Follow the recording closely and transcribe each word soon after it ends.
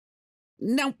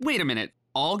Now, wait a minute.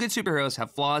 All good superheroes have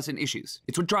flaws and issues.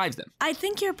 It's what drives them. I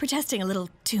think you're protesting a little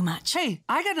too much. Hey,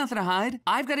 I got nothing to hide.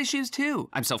 I've got issues too.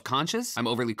 I'm self-conscious. I'm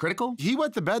overly critical. He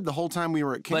wet the bed the whole time we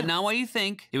were at camp. But not what you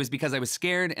think. It was because I was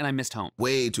scared and I missed home.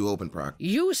 Way too open, Proc.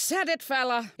 You said it,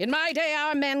 fella. In my day,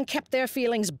 our men kept their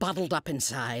feelings bottled up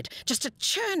inside. Just a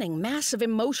churning mass of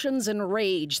emotions and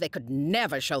rage they could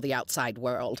never show the outside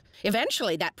world.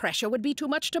 Eventually, that pressure would be too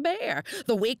much to bear.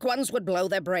 The weak ones would blow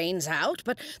their brains out,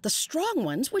 but the strong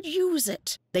ones would use it.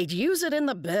 They'd use it in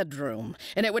the bedroom,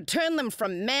 and it would turn them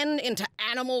from men into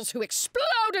animals who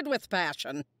exploded with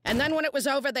passion. And then when it was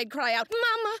over, they'd cry out,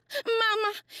 "Mama,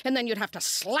 Mama!" And then you'd have to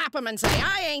slap them and say,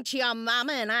 "I ain't your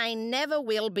mama, and I never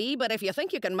will be, but if you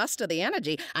think you can muster the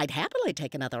energy, I'd happily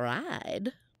take another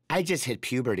ride." I just hit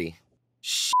puberty.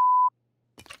 Shh.